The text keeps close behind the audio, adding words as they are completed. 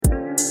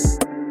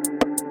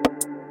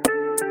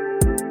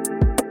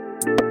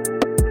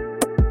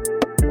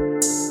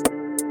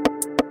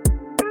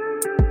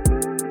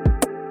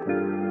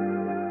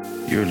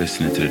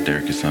listening to the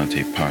Derek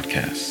Asante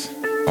podcast,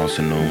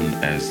 also known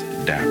as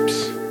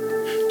DAPS,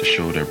 the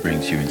show that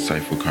brings you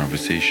insightful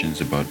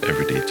conversations about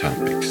everyday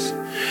topics.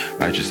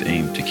 I just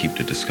aim to keep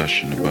the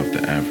discussion above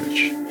the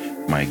average.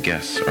 My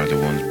guests are the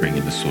ones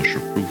bringing the social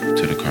proof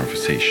to the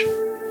conversation.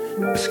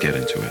 Let's get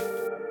into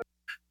it.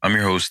 I'm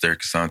your host,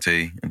 Derek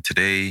Asante, and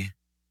today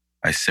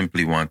I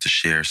simply want to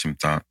share some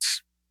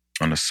thoughts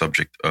on the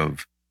subject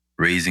of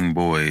raising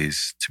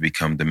boys to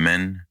become the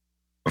men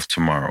of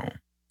tomorrow,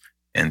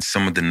 and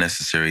some of the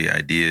necessary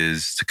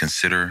ideas to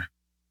consider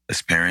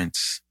as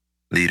parents,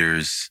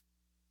 leaders,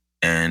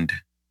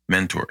 and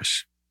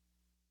mentors.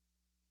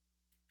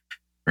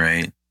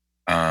 Right?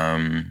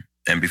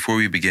 And before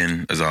we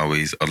begin, as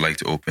always, I'd like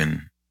to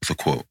open with a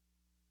quote.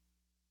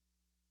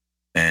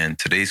 And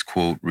today's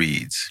quote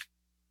reads,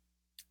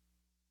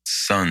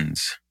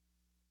 "Sons,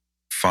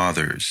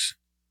 fathers,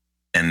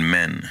 and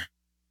men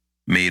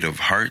made of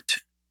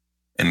heart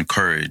and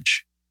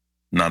courage,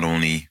 not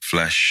only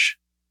flesh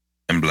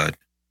and blood."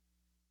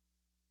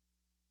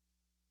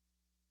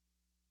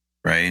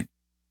 Right?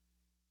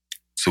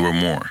 So we're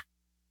more.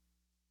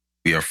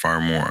 We are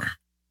far more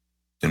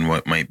than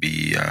what might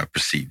be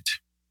perceived.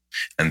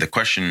 And the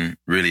question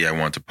really I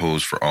want to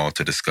pose for all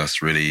to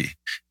discuss really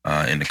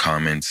in the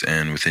comments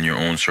and within your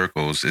own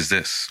circles is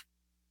this.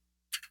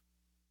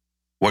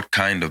 What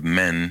kind of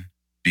men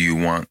do you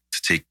want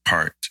to take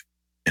part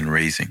in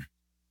raising?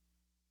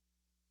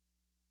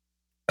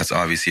 That's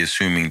obviously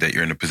assuming that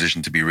you're in a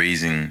position to be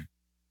raising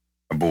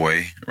a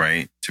boy,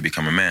 right, to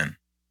become a man.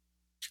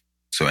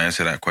 So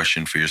answer that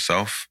question for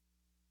yourself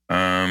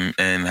and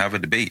have a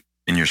debate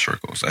in your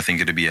circles. I think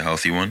it'd be a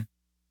healthy one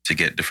to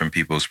get different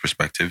people's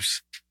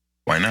perspectives.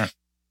 Why not?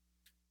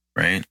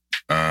 Right?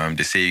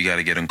 They say you got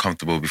to get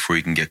uncomfortable before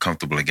you can get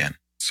comfortable again.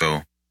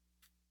 So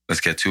let's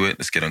get to it.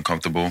 Let's get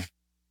uncomfortable.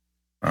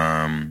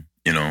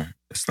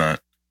 Let's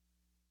not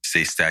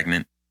stay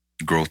stagnant.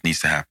 Growth needs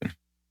to happen.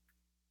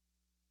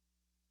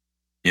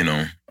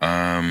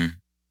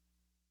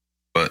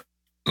 But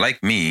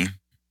like me,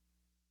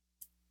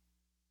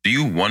 do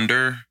you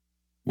wonder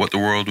what the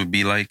world would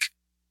be like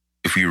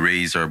if we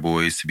raised our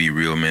boys to be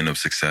real men of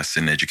success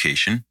in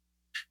education,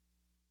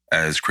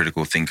 as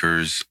critical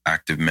thinkers,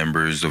 active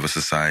members of a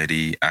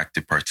society,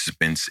 active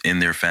participants in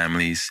their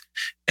families,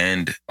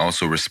 and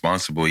also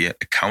responsible yet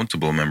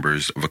accountable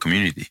members of a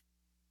community?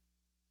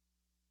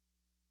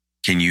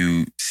 Can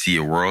you see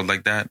a world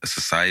like that, a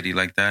society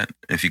like that?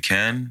 If you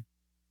can,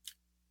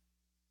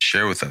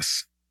 share with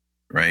us,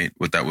 right,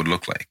 what that would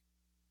look like.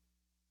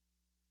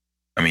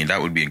 I mean,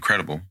 that would be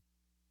incredible.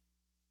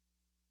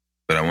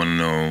 But I want to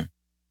know,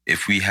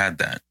 if we had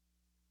that,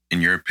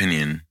 in your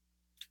opinion,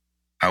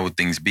 how would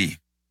things be?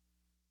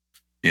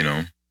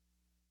 I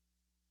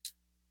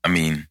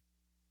mean,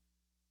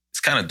 it's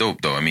kind of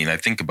dope though. I mean, I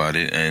think about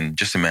it and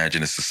just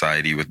imagine a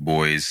society with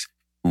boys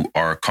who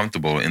are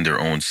comfortable in their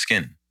own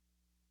skin,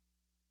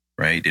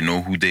 right? They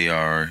know who they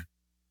are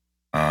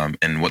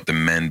and what the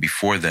men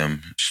before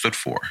them stood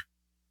for.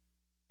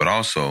 But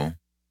also,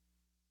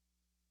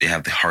 they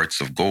have the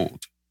hearts of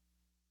gold,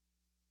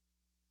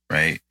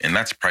 right? And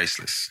that's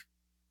priceless.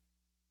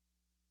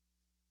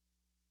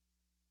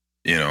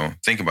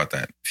 Think about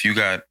that. If you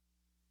got,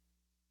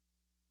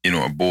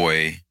 a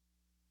boy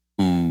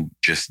who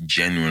just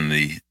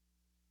genuinely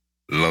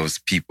loves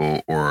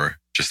people or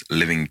just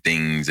living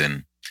things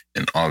and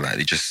all that,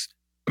 it's just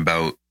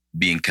about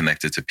being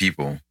connected to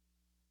people,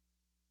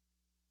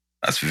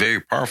 that's very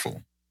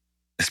powerful,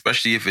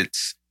 especially if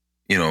it's,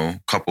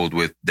 coupled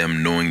with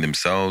them knowing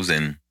themselves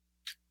and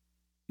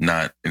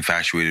not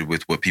infatuated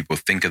with what people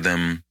think of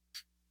them,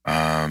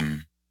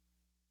 the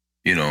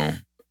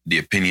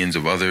opinions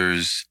of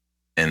others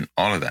and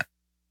all of that.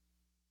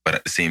 But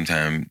at the same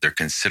time, they're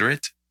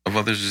considerate of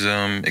others'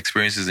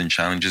 experiences and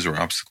challenges or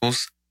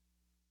obstacles.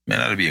 Man,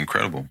 that'd be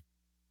incredible.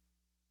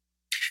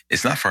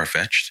 It's not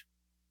far-fetched.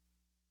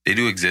 They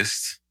do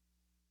exist.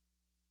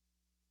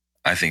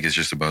 I think it's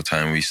just about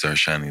time we start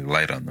shining the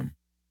light on them.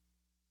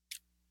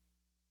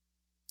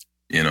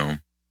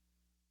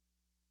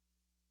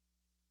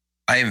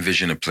 I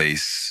envision a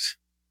place,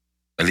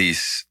 at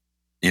least,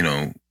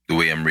 the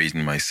way I'm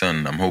raising my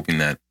son, I'm hoping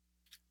that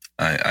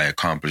I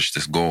accomplish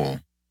this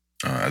goal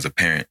as a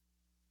parent,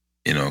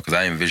 because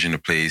I envision a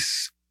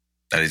place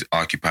that is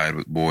occupied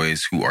with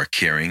boys who are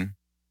caring,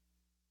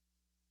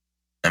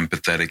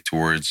 empathetic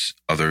towards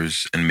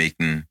others, and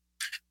making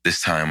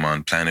this time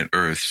on planet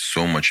Earth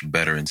so much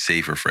better and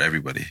safer for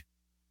everybody.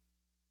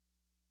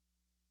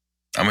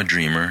 I'm a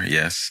dreamer,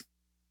 yes,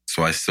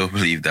 so I still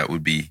believe that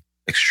would be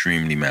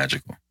extremely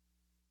magical.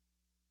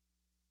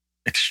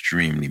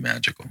 Extremely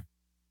magical.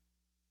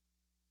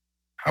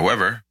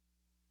 However,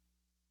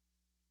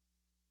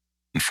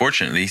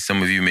 unfortunately,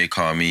 some of you may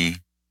call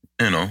me,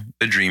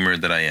 the dreamer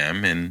that I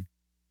am, and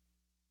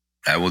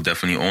I will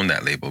definitely own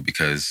that label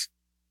because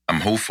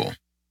I'm hopeful,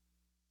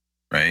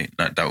 right?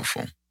 Not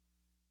doubtful.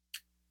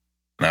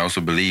 And I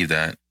also believe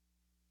that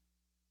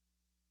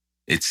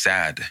it's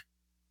sad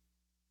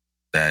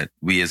that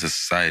we as a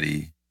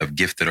society have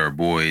gifted our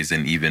boys,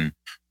 and even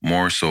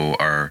more so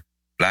our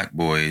Black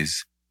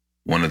boys,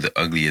 one of the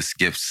ugliest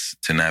gifts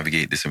to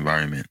navigate this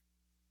environment.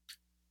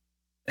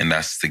 And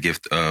that's the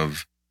gift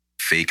of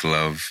fake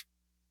love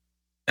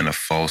and a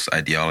false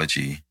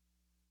ideology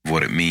of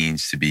what it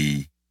means to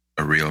be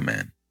a real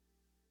man.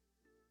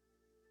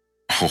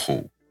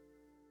 Oh,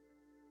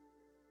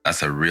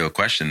 that's a real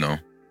question, though.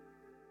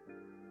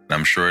 And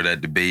I'm sure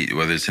that debate,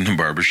 whether it's in the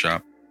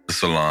barbershop, the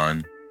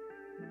salon,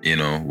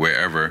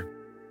 wherever,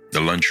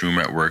 the lunchroom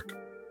at work,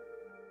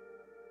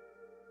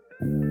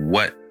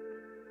 what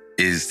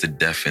is the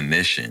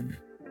definition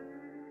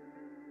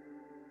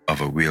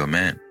of a real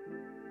man?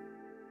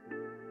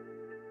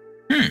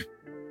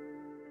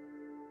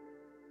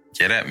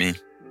 Get at me.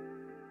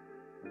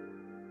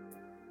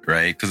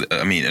 Right? Because,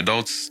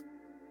 adults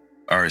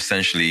are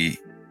essentially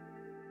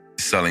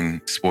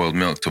selling spoiled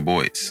milk to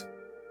boys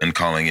and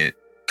calling it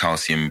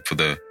calcium for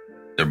their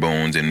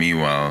bones. And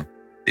meanwhile,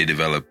 they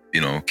develop,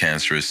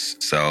 cancerous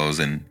cells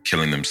and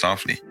killing them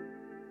softly.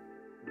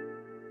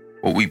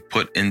 What we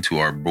put into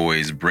our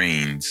boys'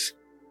 brains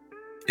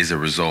is a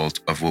result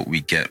of what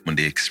we get when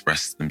they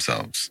express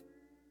themselves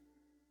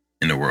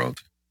in the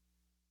world.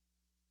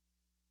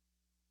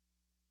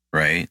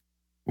 Right?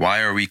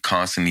 Why are we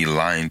constantly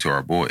lying to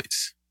our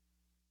boys?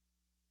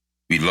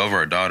 We love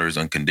our daughters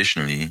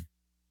unconditionally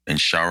and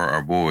shower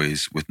our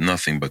boys with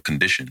nothing but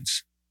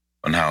conditions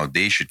on how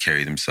they should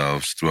carry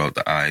themselves throughout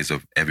the eyes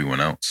of everyone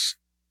else.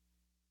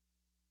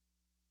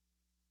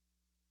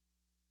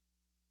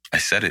 I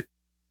said it.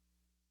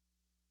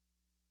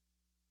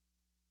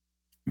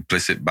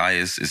 Implicit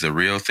bias is a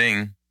real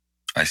thing.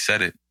 I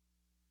said it.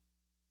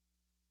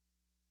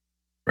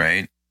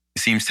 Right? It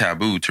seems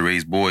taboo to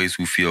raise boys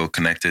who feel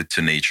connected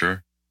to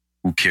nature,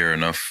 who care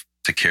enough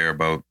to care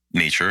about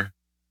nature.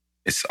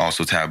 It's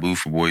also taboo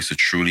for boys to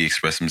truly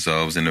express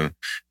themselves in a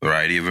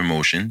variety of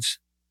emotions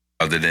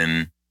other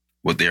than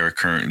what they are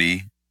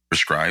currently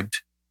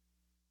prescribed,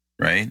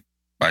 right,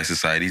 by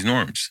society's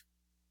norms.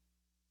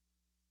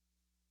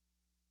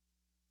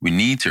 We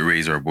need to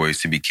raise our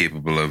boys to be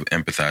capable of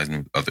empathizing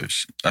with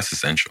others. That's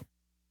essential,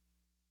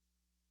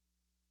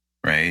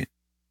 right?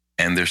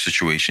 And their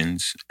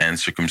situations and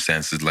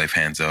circumstances life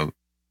hands out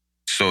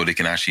so they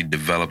can actually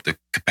develop the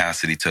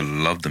capacity to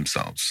love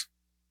themselves,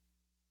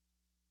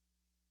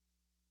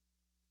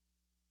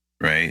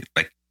 right?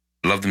 Like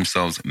love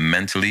themselves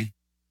mentally,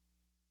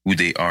 who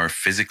they are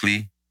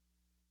physically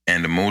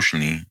and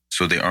emotionally,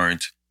 so they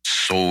aren't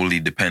solely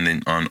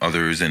dependent on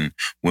others and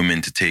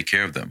women to take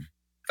care of them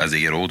as they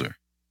get older.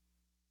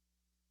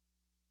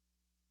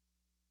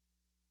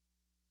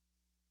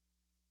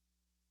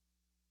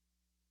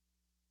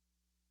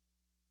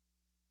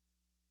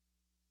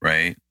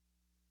 Right?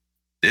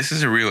 This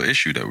is a real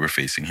issue that we're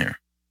facing here.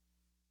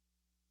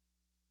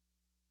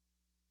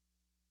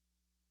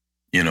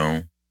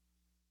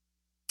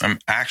 I'm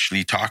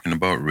actually talking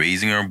about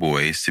raising our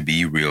boys to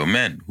be real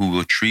men who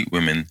will treat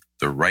women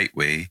the right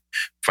way,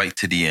 fight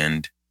to the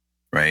end,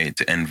 right,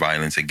 to end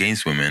violence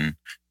against women,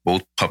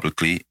 both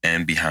publicly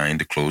and behind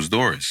the closed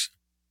doors.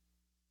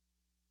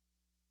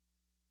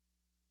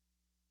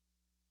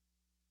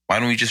 Why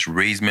don't we just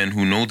raise men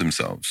who know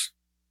themselves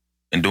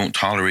and don't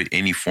tolerate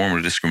any form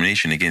of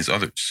discrimination against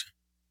others?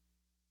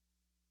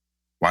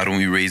 Why don't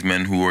we raise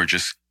men who are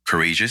just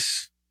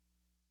courageous,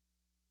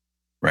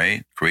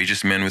 right?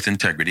 Courageous men with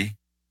integrity,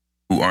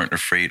 who aren't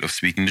afraid of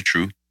speaking the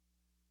truth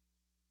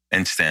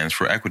and stands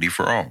for equity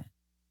for all.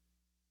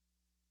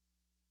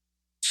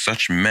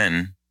 Such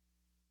men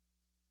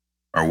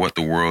are what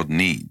the world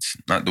needs,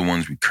 not the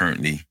ones we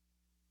currently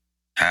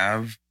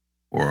have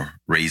or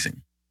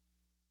raising.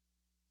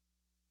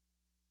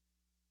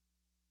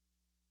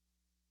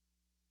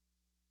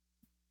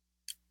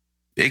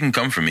 They can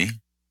come for me.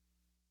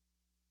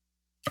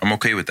 I'm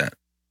okay with that.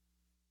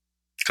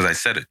 Because I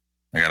said it.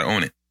 I got to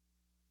own it.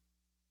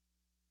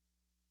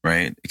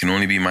 Right? It can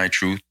only be my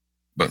truth,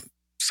 but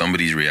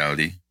somebody's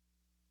reality.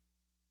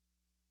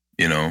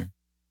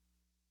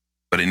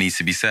 But it needs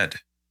to be said.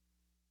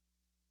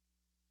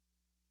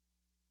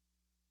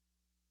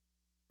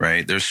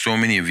 Right? There's so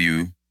many of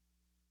you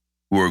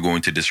who are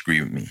going to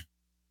disagree with me.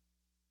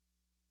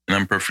 And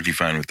I'm perfectly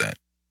fine with that.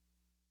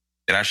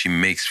 It actually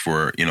makes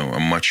for, a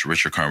much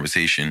richer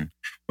conversation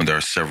when there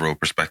are several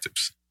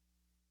perspectives.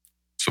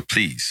 So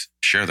please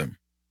share them.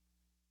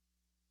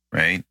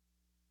 Right?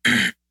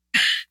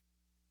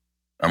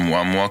 I'm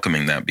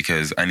welcoming that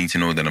because I need to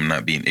know that I'm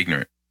not being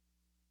ignorant.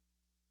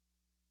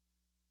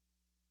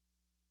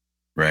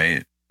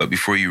 Right? But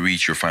before you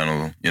reach your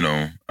final,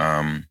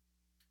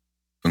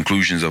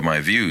 conclusions of my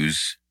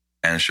views,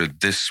 answer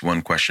this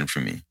one question for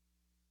me.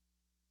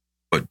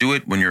 But do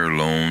it when you're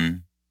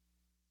alone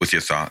with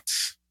your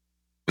thoughts,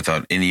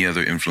 without any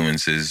other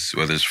influences,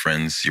 whether it's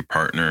friends, your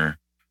partner,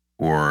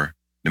 or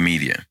the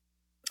media.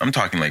 I'm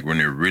talking like when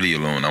you're really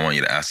alone. I want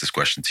you to ask this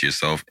question to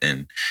yourself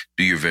and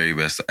do your very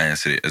best to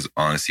answer it as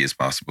honestly as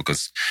possible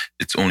because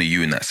it's only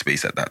you in that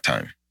space at that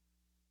time,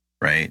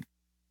 right?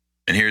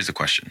 And here's the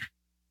question.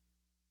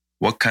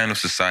 What kind of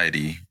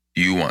society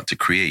do you want to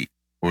create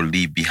or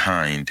leave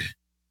behind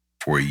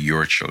for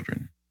your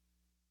children?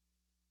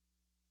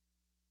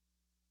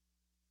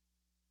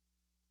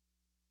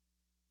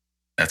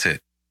 That's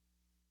it.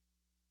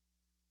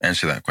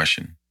 Answer that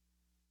question.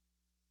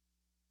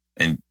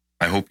 And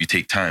I hope you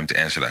take time to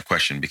answer that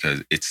question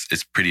because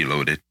it's pretty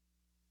loaded,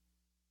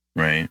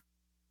 right?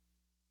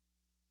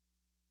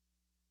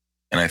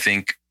 And I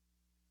think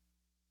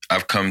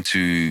I've come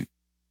to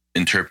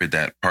interpret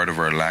that part of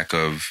our lack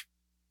of,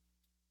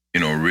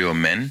 real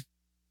men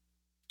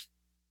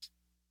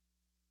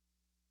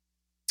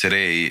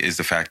today is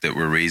the fact that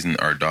we're raising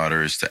our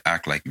daughters to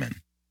act like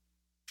men.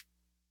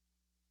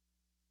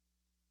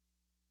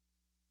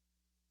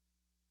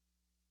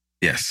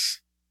 Yes,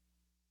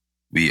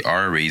 we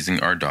are raising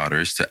our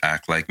daughters to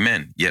act like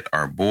men, yet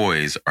our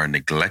boys are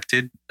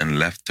neglected and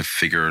left to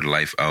figure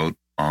life out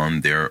on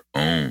their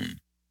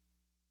own.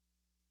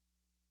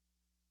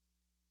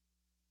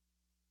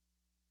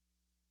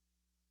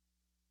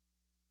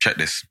 Check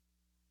this.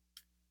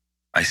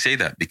 I say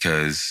that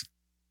because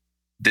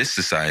this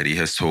society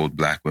has told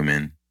Black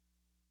women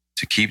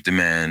to keep the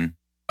man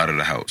out of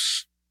the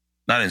house.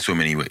 Not in so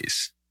many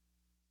ways.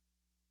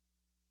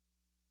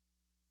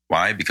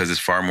 Why? Because it's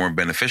far more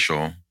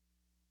beneficial.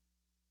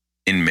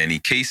 In many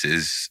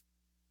cases,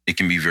 it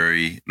can be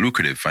very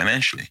lucrative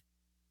financially.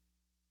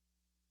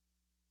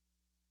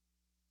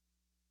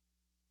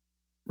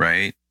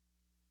 Right?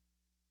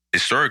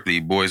 Historically,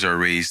 boys are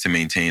raised to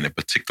maintain a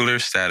particular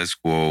status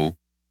quo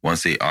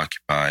once they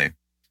occupy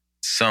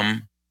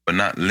some, but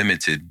not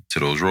limited to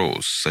those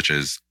roles, such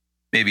as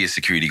maybe a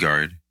security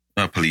guard,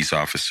 a police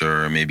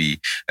officer, or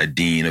maybe a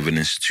dean of an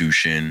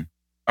institution,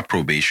 a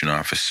probation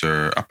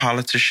officer, a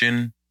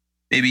politician,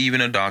 maybe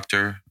even a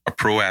doctor, a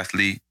pro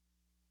athlete,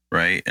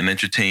 right? An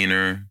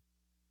entertainer,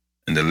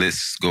 and the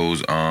list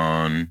goes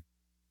on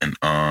and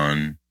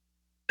on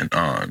and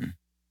on.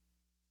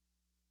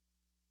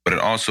 But it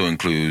also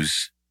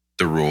includes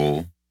the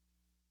role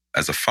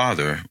as a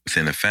father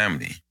within a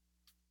family,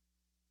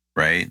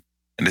 right?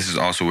 And this is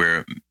also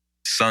where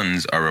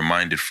sons are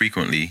reminded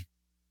frequently,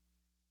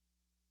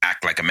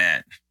 act like a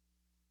man,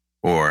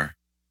 or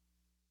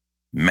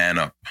man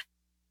up,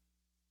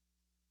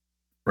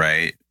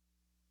 right?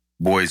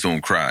 Boys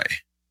don't cry.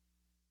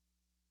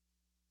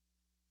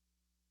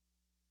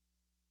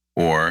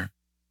 Or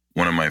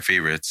one of my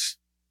favorites,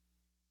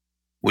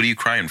 what are you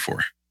crying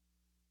for?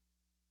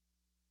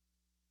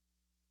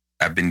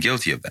 I've been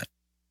guilty of that.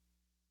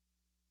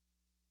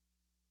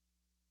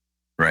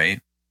 Right?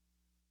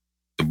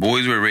 The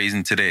boys we're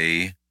raising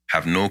today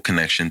have no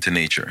connection to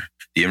nature,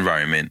 the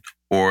environment,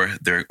 or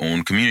their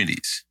own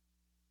communities.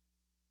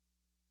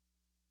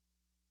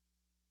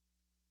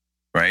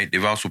 Right?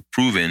 They've also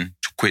proven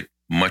to quit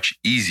much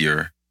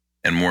easier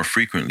and more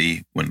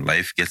frequently when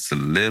life gets a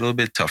little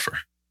bit tougher.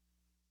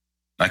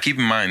 Now, keep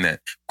in mind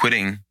that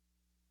quitting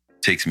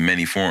takes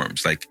many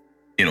forms, like,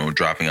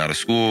 dropping out of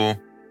school,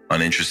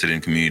 uninterested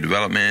in community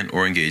development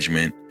or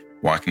engagement,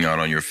 walking out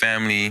on your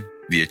family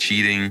via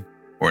cheating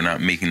or not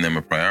making them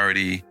a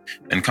priority,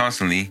 and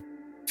constantly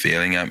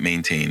failing at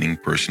maintaining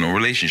personal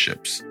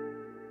relationships.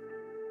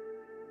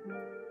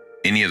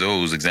 Any of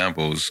those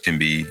examples can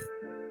be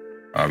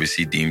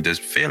obviously deemed as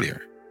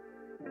failure.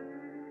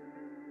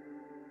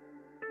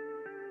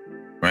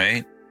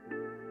 Right?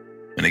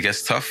 When it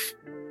gets tough,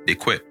 they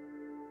quit.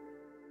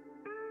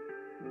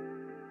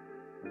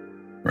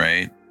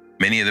 Right?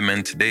 Many of the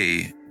men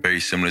today,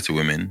 very similar to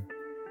women,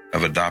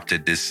 have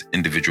adopted this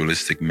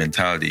individualistic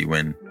mentality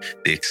when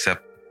they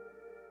accept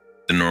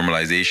the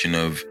normalization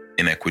of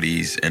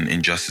inequities and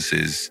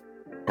injustices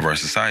of our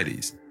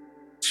societies,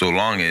 so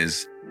long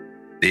as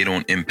they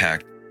don't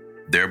impact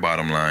their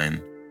bottom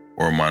line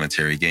or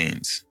monetary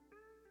gains.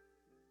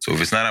 So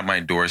if it's not at my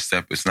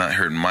doorstep, it's not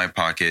hurting my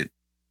pocket,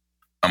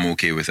 I'm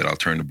okay with it. I'll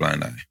turn a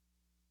blind eye.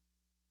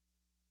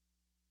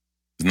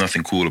 There's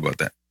nothing cool about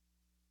that.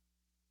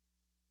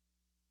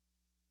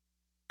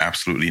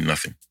 Absolutely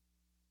nothing.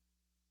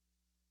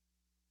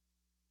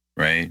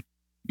 Right?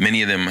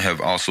 Many of them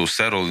have also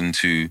settled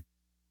into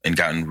and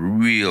gotten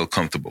real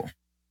comfortable,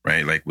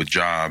 right? Like with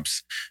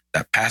jobs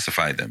that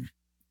pacify them.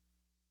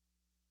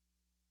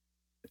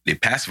 They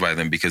pacify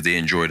them because they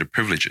enjoy the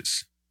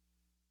privileges,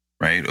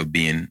 right, of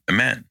being a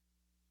man.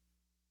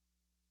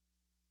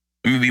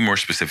 Let me be more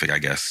specific, I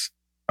guess.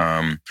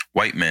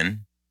 White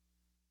men,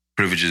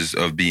 privileges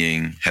of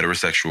being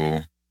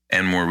heterosexual,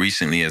 and more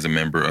recently as a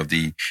member of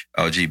the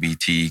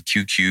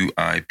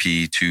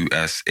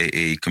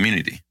LGBTQIP2SAA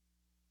community.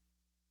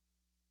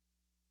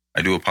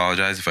 I do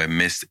apologize if I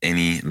missed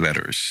any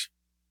letters,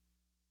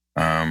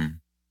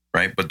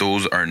 right? But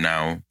those are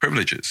now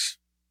privileges.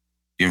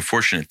 The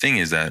unfortunate thing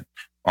is that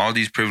all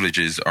these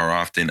privileges are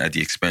often at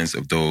the expense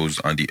of those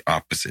on the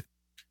opposite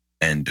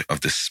end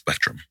of the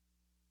spectrum.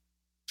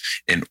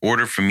 In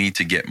order for me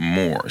to get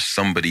more,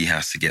 somebody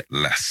has to get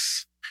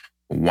less.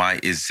 Why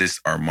is this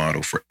our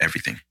model for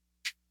everything?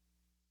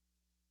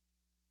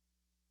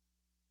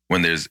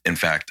 When there's, in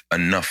fact,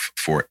 enough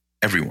for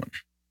everyone.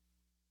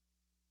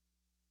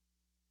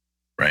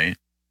 Right?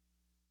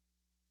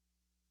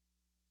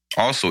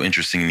 Also,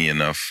 interestingly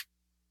enough,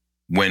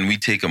 when we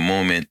take a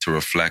moment to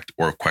reflect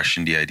or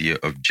question the idea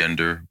of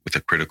gender with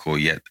a critical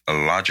yet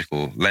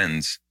illogical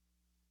lens,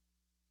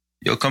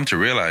 you'll come to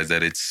realize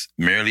that it's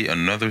merely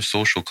another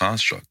social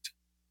construct.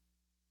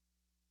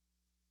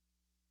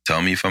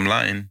 Tell me if I'm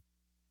lying.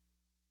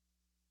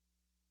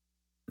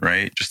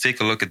 Right? Just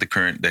take a look at the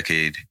current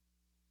decade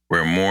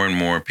where more and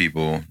more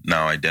people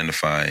now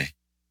identify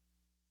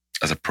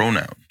as a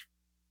pronoun.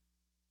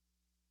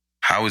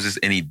 How is this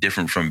any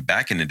different from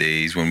back in the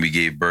days when we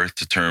gave birth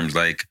to terms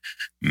like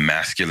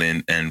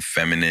masculine and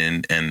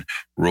feminine and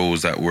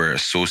roles that were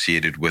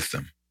associated with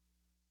them?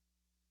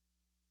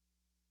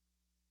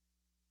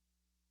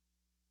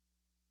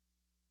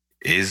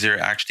 Is there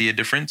actually a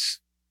difference?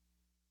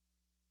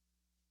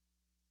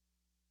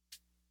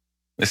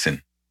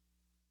 Listen,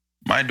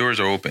 my doors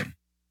are open.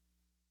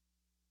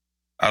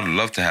 I'd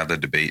love to have the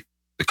debate,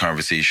 the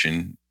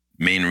conversation.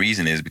 Main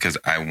reason is because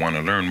I want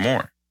to learn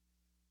more.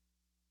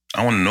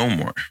 I want to know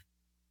more.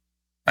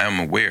 I am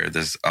aware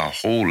there's a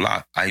whole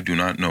lot I do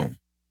not know.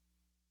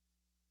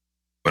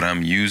 But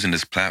I'm using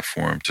this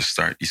platform to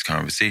start these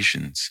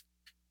conversations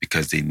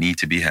because they need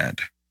to be had.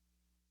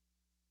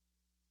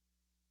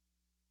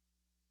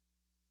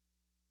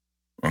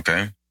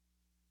 Okay?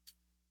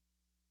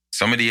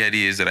 Some of the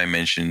ideas that I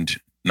mentioned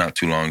not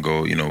too long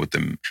ago, with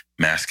the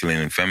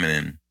masculine and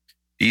feminine,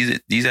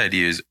 these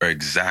ideas are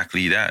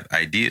exactly that,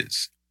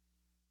 ideas.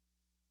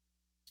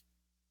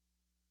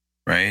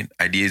 Right?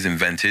 Ideas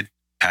invented,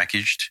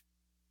 packaged,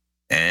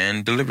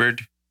 and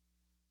delivered,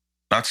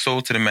 not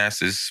sold to the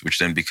masses, which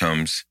then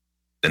becomes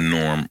the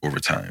norm over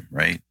time,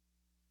 right?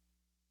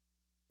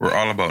 We're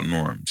all about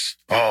norms.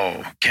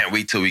 Oh, can't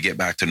wait till we get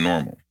back to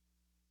normal,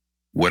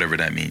 whatever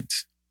that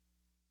means.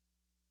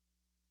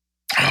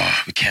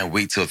 Oh, we can't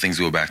wait till things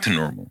go back to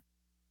normal.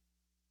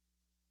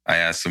 I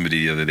asked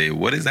somebody the other day,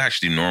 what is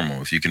actually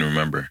normal, if you can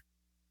remember?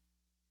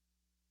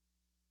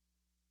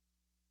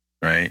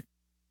 Right?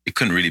 It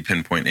couldn't really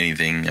pinpoint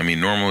anything. I mean,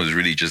 normal is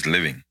really just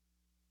living.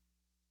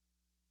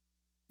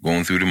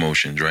 Going through the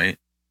motions, right?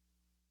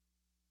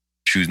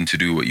 Choosing to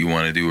do what you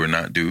want to do or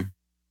not do.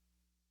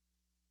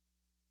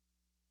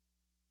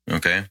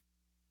 Okay?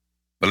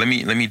 But let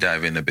me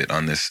dive in a bit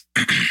on this.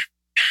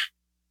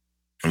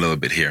 A little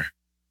bit here.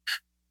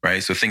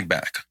 Right? So think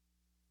back.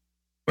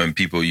 When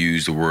people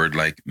use the word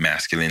like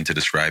masculine to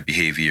describe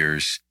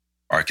behaviors,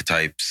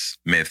 archetypes,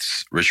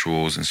 myths,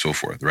 rituals, and so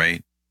forth,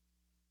 right?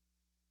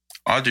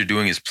 All they're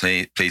doing is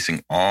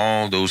placing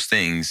all those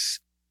things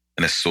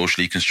in a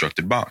socially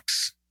constructed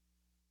box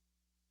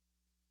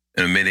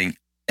and omitting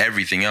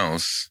everything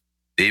else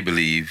they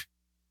believe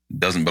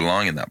doesn't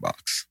belong in that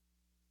box.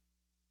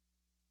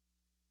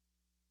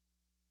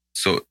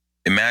 So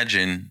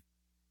imagine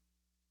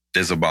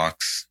there's a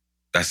box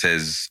that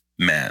says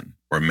man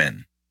or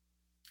men.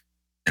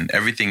 And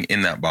everything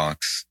in that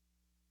box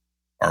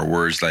are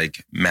words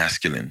like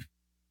masculine,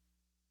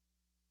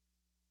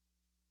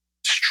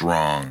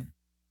 strong,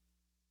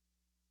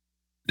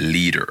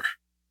 leader,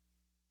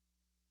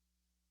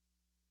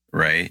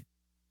 right?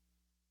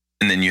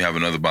 And then you have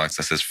another box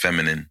that says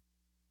feminine,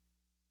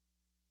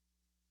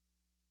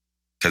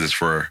 because it's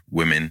for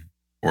women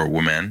or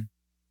woman.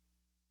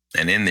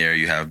 And in there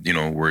you have,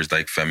 words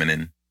like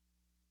feminine,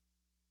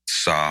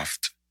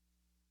 soft,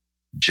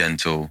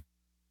 gentle,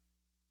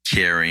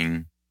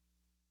 caring.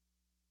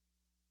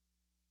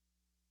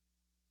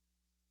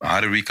 How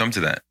did we come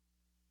to that?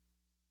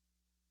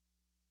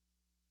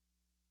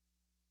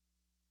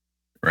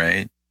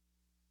 Right?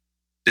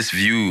 This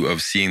view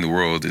of seeing the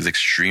world is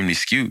extremely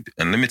skewed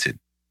and limited.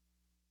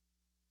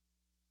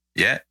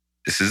 Yet,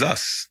 this is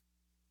us.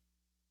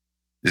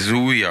 This is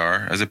who we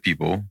are as a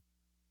people.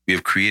 We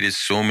have created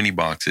so many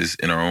boxes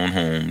in our own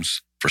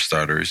homes, for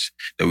starters,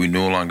 that we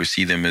no longer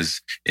see them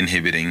as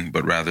inhibiting,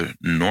 but rather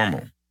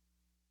normal.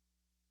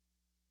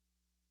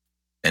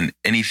 And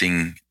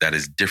anything that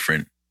is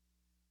different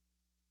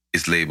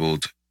is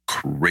labeled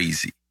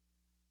crazy.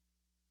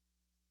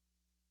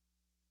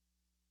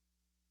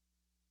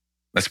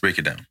 Let's break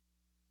it down.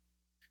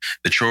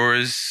 The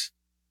chores,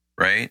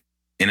 right,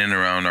 in and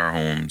around our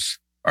homes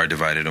are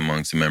divided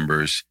amongst the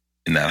members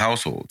in that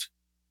household.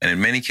 And in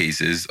many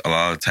cases, a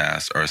lot of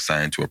tasks are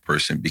assigned to a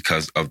person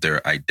because of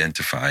their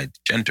identified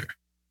gender.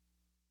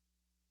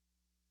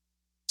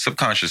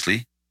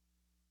 Subconsciously,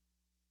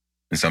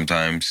 and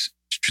sometimes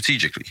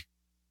strategically.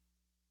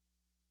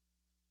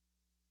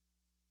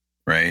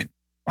 Right?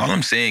 All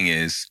I'm saying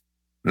is,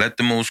 let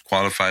the most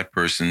qualified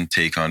person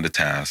take on the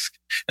task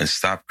and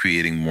stop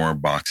creating more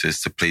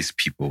boxes to place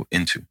people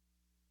into.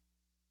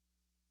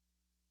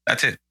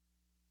 That's it.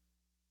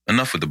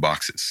 Enough with the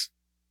boxes.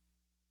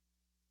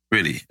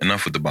 Really,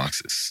 enough with the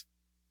boxes.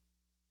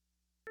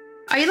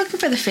 Are you looking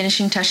for the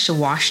finishing touch to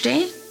wash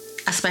day,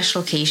 a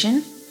special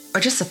occasion,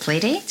 or just a play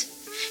date?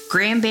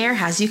 Gray & Bear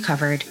has you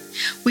covered.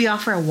 We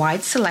offer a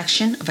wide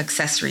selection of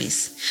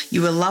accessories.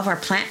 You will love our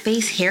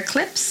plant-based hair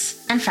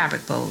clips and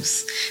fabric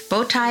bows,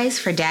 bow ties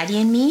for daddy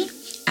and me,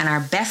 and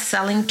our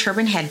best-selling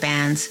turban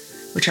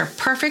headbands, which are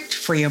perfect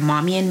for your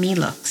mommy and me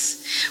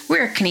looks.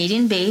 We're a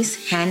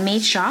Canadian-based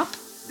handmade shop.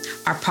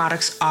 Our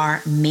products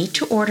are made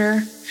to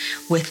order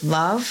with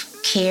love,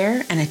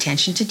 care, and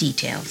attention to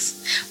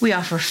details. We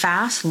offer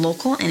fast,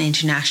 local, and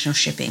international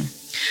shipping.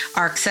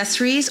 Our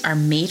accessories are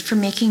made for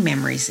making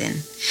memories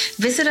in.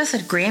 Visit us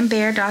at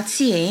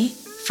grandbear.ca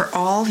for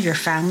all your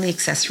family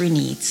accessory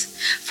needs.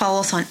 Follow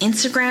us on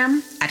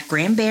Instagram at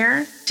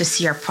grandbear to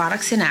see our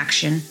products in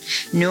action,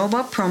 know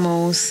about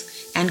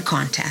promos and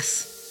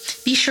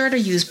contests. Be sure to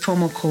use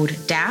promo code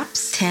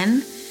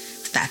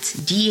DAPS10, that's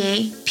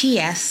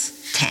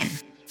DAPS 10,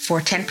 for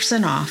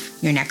 10%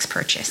 off your next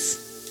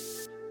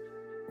purchase.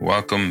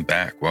 Welcome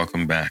back.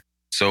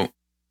 So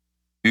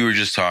we were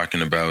just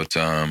talking about,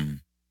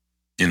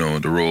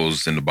 the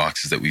roles and the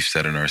boxes that we've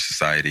set in our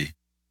society.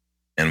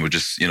 And we're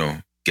just,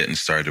 getting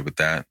started with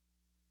that.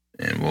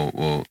 And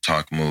we'll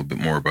talk a little bit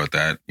more about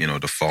that,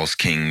 the false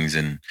kings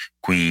and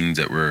queens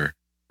that we're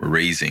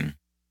raising,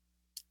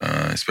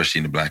 especially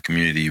in the Black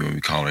community when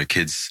we call our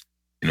kids,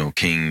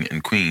 king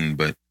and queen,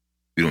 but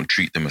we don't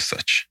treat them as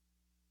such.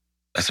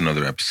 That's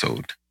another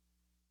episode.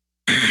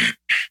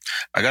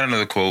 I got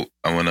another quote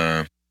I want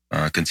to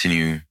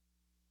continue,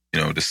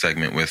 the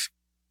segment with,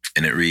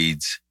 and it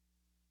reads,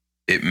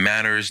 "It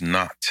matters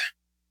not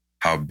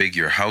how big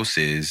your house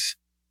is,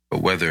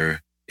 but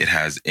whether it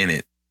has in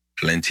it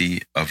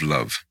plenty of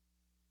love."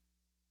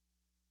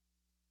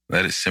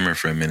 Let it simmer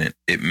for a minute.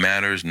 It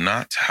matters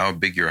not how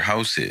big your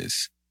house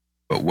is,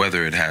 but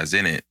whether it has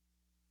in it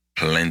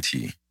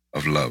plenty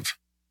of love.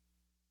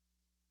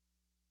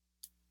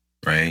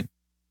 Right?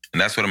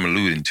 And that's what I'm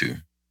alluding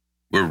to.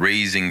 We're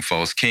raising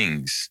false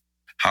kings.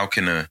 How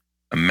can a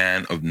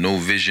man of no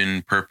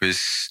vision,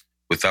 purpose,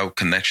 without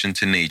connection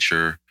to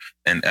nature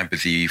and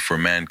empathy for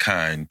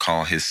mankind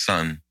call his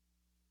son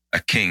a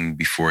king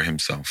before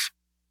himself?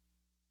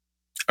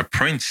 A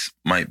prince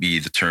might be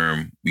the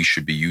term we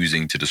should be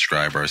using to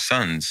describe our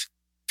sons,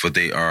 for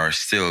they are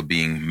still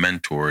being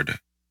mentored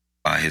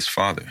by his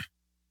father.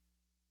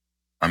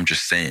 I'm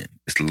just saying,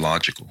 it's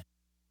logical,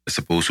 as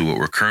opposed to what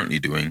we're currently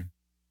doing,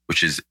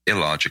 which is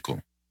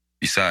illogical.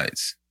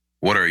 Besides,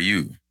 what are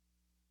you?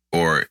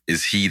 Or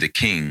is he the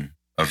king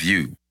of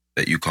you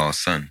that you call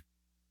son?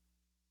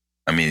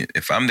 I mean,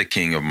 if I'm the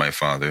king of my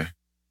father,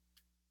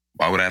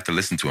 why would I have to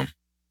listen to him?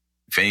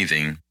 If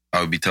anything,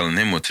 I would be telling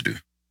him what to do.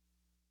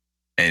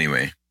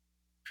 Anyway,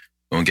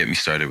 don't get me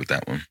started with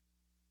that one.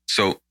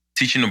 So,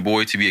 teaching a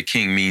boy to be a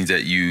king means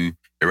that you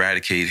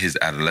eradicate his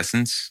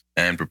adolescence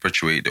and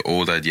perpetuate the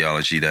old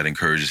ideology that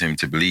encourages him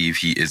to believe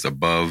he is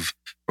above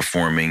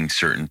performing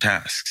certain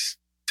tasks.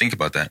 Think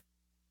about that.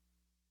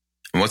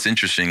 And what's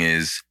interesting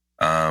is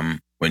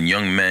when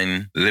young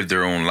men live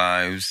their own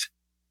lives,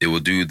 they will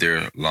do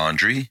their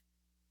laundry,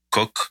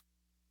 cook,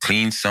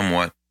 clean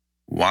somewhat,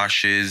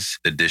 washes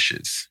the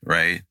dishes,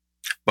 right?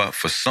 But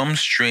for some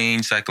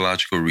strange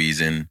psychological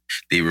reason,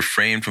 they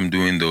refrain from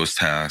doing those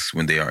tasks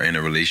when they are in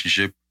a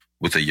relationship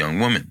with a young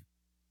woman.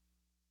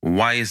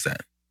 Why is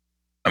that?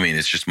 I mean,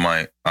 it's just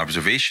my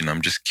observation.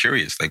 I'm just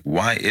curious.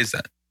 Why is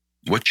that?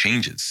 What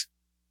changes?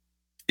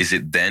 Is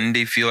it then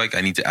they feel like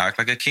I need to act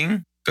like a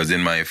king? Because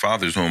in my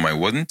father's home, I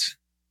wasn't,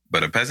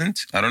 but a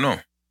peasant? I don't know.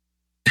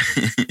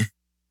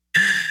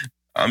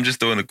 I'm just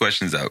throwing the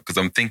questions out because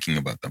I'm thinking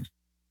about them.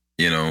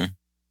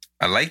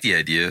 I like the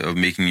idea of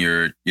making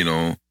your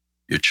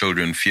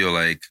children feel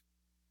like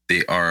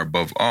they are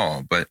above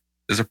all, but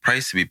there's a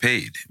price to be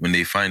paid when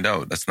they find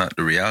out that's not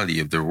the reality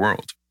of their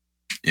world.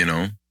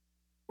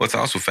 What's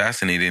also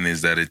fascinating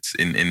is that it's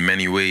in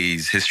many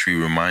ways, history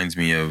reminds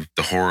me of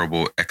the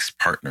horrible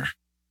ex-partner,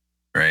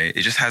 right?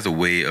 It just has a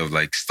way of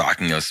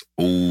stalking us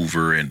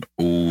over and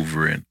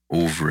over and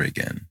over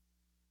again.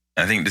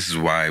 I think this is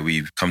why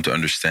we've come to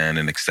understand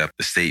and accept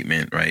the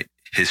statement, right?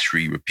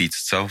 History repeats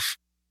itself.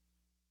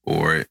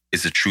 Or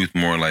is the truth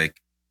more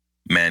like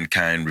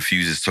mankind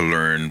refuses to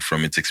learn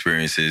from its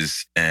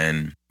experiences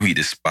and we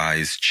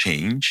despise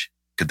change?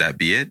 Could that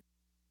be it?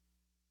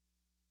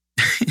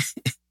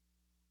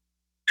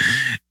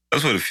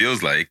 That's what it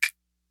feels like,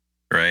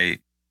 right?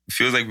 It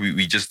feels like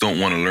we just don't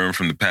want to learn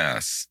from the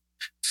past.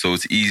 So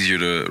it's easier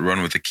to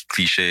run with the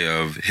cliche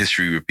of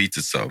history repeats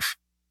itself,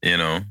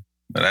 But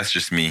that's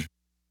just me.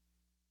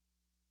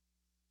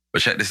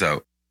 But check this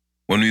out.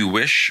 When we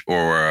wish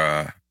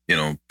or,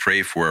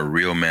 pray for a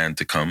real man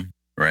to come,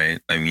 right?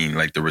 I mean,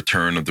 the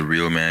return of the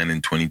real man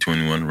in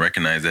 2021,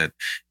 recognize that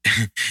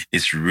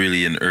it's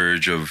really an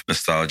urge of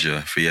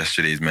nostalgia for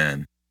yesterday's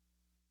man.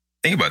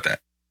 Think about that.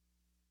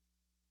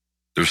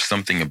 There's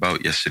something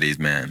about yesterday's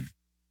man,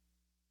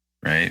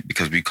 right?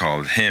 Because we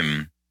called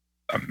him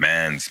a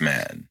man's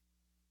man.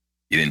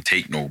 He didn't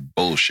take no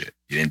bullshit.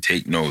 He didn't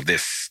take no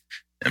this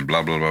and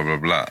blah, blah, blah, blah,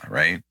 blah,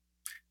 right?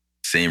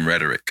 Same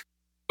rhetoric.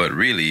 But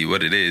really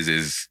what it is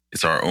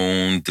it's our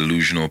own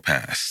delusional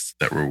past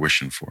that we're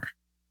wishing for.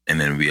 And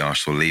then we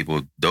also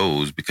label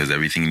those, because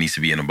everything needs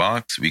to be in a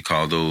box, we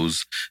call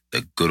those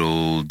the good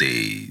old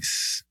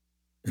days.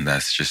 And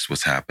that's just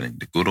what's happening.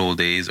 The good old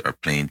days are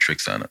playing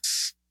tricks on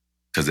us.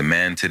 Because the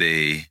man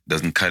today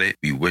doesn't cut it.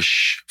 We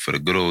wish for the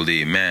good old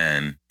day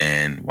man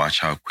and watch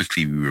how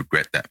quickly we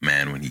regret that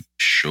man when he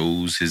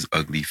shows his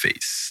ugly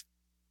face.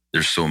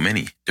 There's so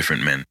many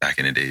different men back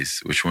in the days.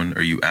 Which one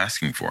are you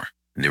asking for?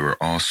 And they were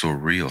all so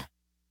real.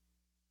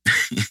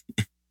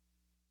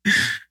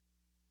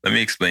 Let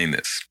me explain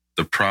this.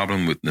 The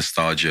problem with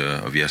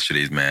nostalgia of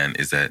yesterday's man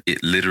is that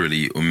it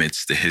literally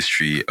omits the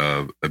history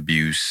of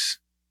abuse,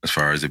 as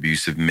far as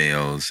abusive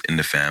males in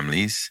the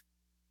families,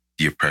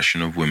 the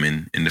oppression of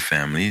women in the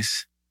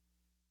families,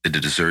 the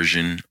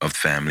desertion of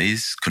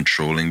families,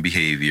 controlling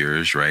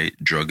behaviors, right?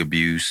 Drug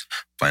abuse,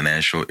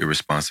 financial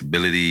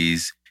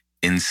irresponsibilities,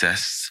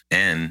 incest,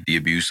 and the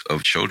abuse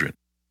of children.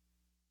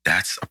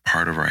 That's a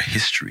part of our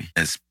history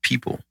as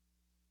people,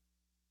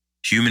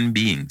 human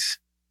beings.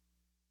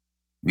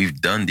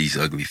 We've done these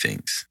ugly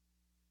things.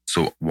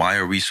 So why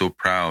are we so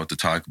proud to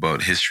talk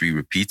about history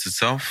repeats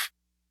itself?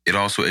 It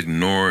also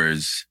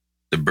ignores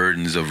the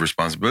burdens of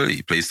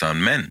responsibility placed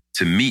on men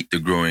to meet the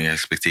growing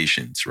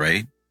expectations,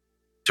 right?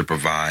 To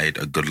provide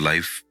a good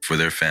life for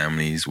their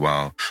families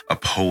while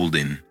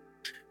upholding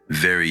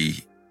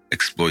very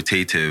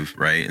exploitative,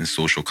 right, and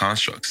social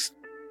constructs.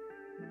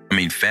 I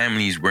mean,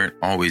 families weren't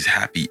always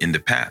happy in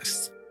the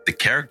past. The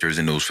characters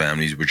in those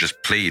families were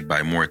just played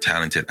by more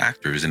talented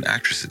actors and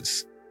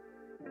actresses.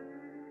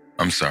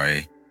 I'm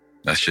sorry,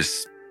 that's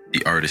just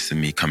the artist in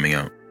me coming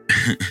out.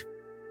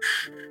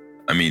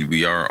 I mean,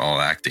 we are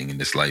all acting in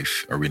this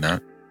life, are we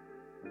not?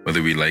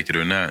 Whether we like it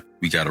or not,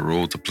 we got a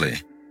role to play.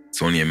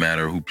 It's only a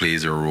matter of who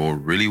plays their role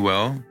really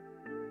well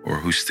or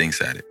who stinks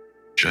at it.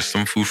 Just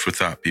some food for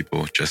thought,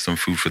 people. Just some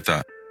food for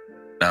thought.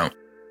 Now,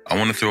 I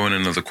want to throw in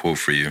another quote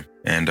for you.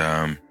 And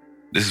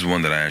this is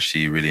one that I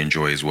actually really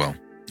enjoy as well.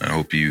 I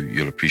hope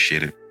you'll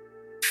appreciate it.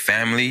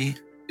 Family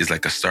is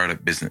like a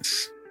startup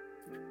business.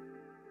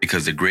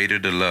 Because the greater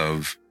the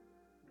love,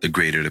 the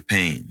greater the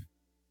pain.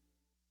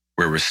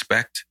 Where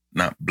respect,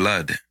 not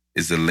blood,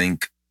 is the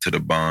link to the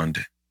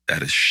bond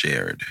that is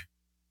shared.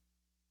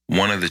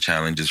 One of the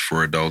challenges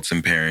for adults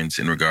and parents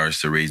in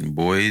regards to raising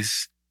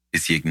boys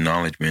is the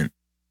acknowledgement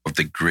of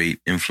the great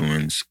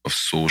influence of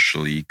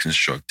socially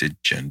constructed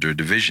gender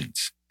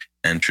divisions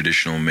and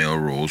traditional male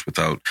roles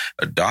without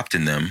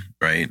adopting them,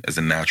 right, as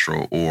a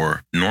natural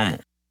or normal.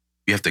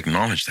 We have to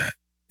acknowledge that.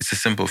 It's a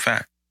simple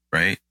fact,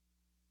 right?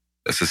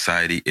 That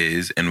society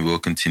is and will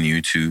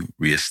continue to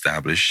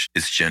reestablish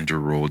its gender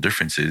role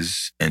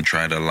differences and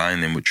try to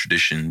align them with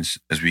traditions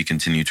as we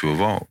continue to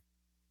evolve.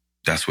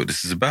 That's what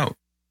this is about.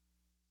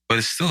 But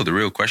it's still the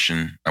real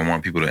question I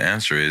want people to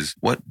answer is,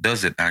 what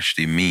does it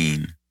actually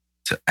mean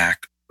to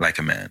act like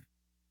a man,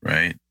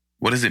 right?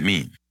 What does it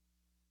mean?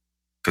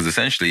 Because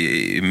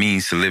essentially it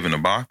means to live in a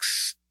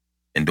box,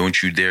 and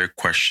don't you dare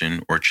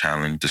question or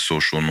challenge the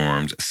social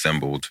norms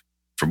assembled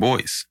for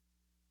boys.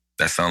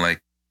 That sound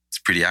like it's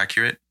pretty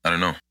accurate? I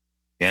don't know.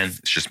 Again,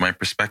 it's just my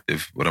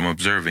perspective, what I'm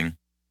observing.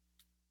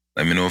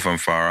 Let me know if I'm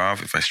far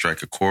off. If I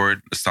strike a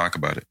chord, let's talk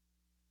about it,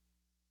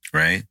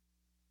 right?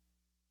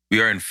 We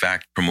are in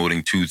fact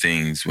promoting two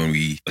things when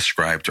we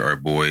ascribe to our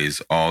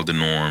boys all the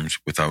norms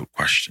without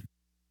question.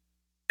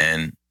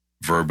 And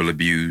verbal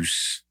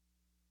abuse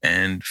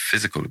and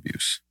physical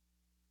abuse,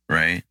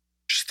 right?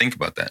 Just think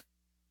about that.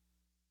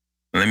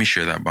 Let me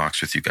share that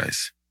box with you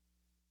guys.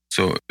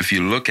 So if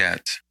you look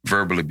at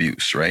verbal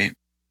abuse, right?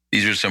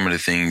 These are some of the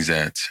things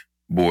that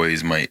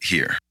boys might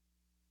hear,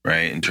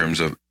 right? In terms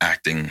of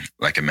acting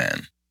like a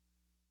man.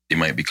 They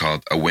might be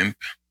called a wimp,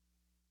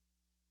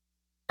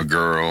 a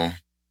girl,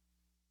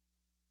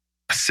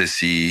 a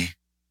sissy,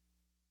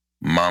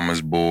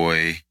 mama's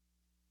boy,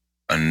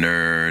 a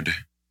nerd,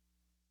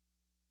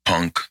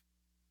 punk,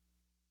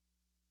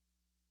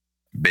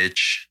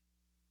 bitch.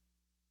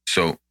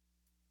 So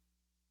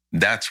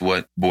that's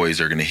what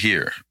boys are going to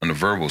hear on the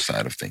verbal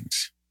side of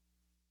things.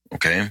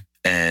 Okay?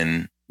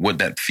 And what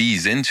that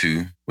feeds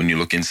into when you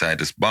look inside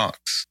this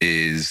box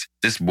is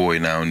this boy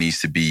now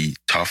needs to be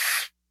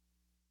tough,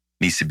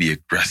 needs to be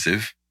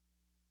aggressive,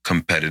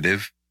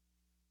 competitive,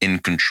 in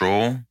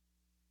control,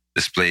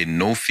 display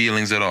no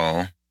feelings at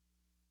all,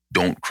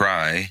 don't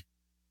cry,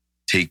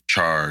 take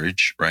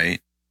charge,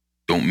 right?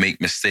 Don't make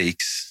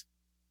mistakes,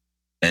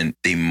 and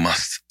they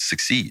must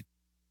succeed.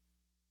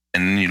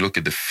 And then you look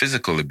at the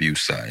physical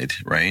abuse side,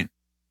 right?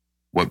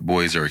 What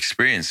boys are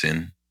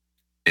experiencing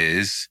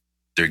is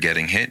they're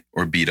getting hit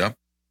or beat up.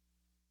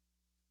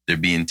 They're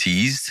being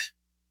teased.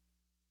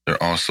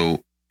 They're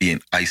also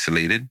being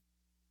isolated.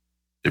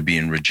 They're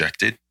being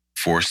rejected,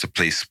 forced to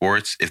play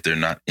sports if they're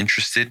not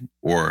interested,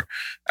 or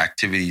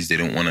activities they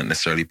don't want to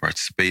necessarily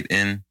participate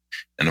in.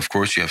 And of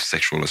course, you have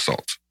sexual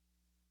assault.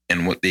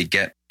 And what they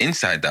get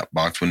inside that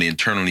box when they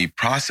internally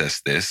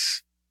process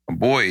this, a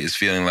boy is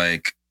feeling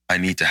like, I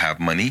need to have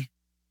money.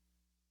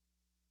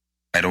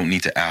 I don't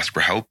need to ask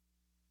for help.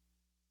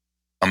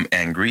 I'm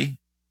angry.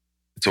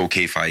 It's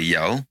okay if I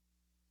yell.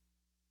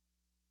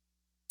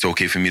 It's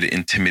okay for me to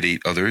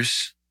intimidate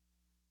others.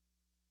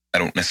 I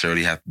don't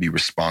necessarily have to be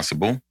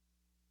responsible.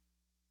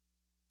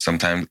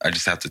 Sometimes I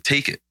just have to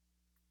take it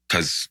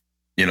because,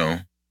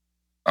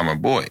 I'm a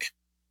boy.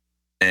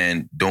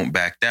 And don't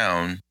back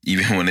down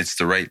even when it's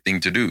the right thing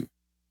to do.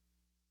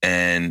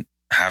 And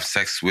have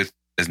sex with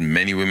as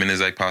many women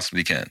as I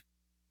possibly can.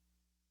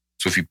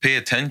 So if you pay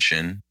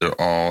attention, they're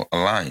all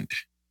aligned.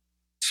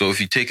 So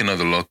if you take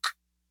another look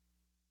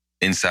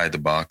inside the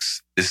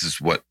box, this is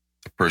what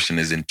the person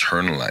is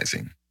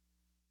internalizing.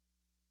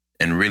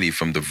 And really,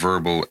 from the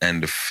verbal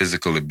and the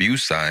physical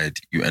abuse side,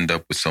 you end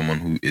up with someone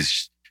who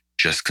is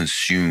just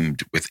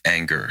consumed with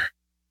anger,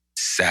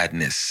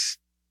 sadness,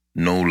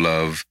 no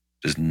love,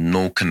 there's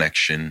no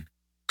connection,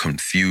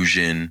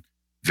 confusion,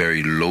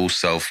 very low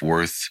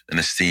self-worth and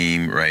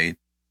esteem, right?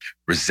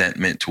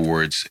 Resentment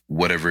towards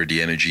whatever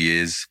the energy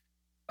is.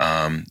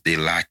 They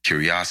lack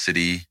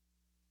curiosity.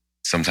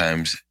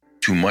 Sometimes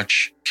too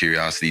much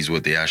curiosity is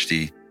what they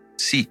actually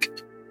seek.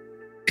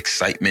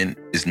 Excitement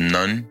is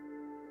none,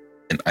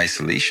 and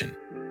isolation.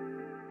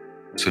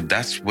 So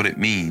that's what it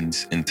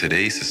means in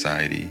today's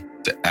society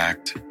to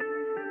act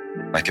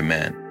like a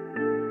man.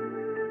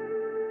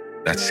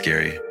 That's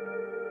scary.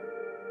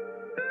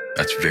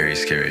 That's very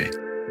scary.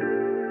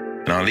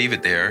 And I'll leave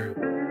it there.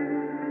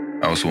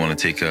 I also want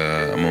to take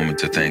a moment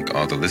to thank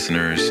all the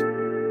listeners,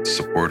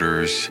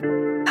 supporters,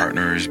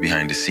 partners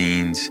behind the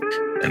scenes,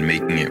 and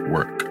making it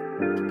work.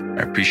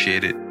 I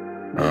appreciate it.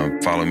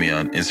 Follow me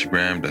on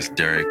Instagram. That's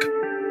Derek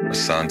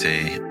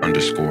Asante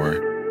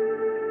 _.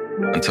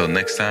 Until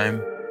next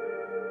time,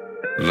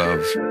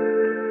 love,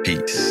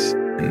 peace,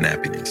 and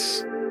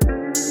happiness.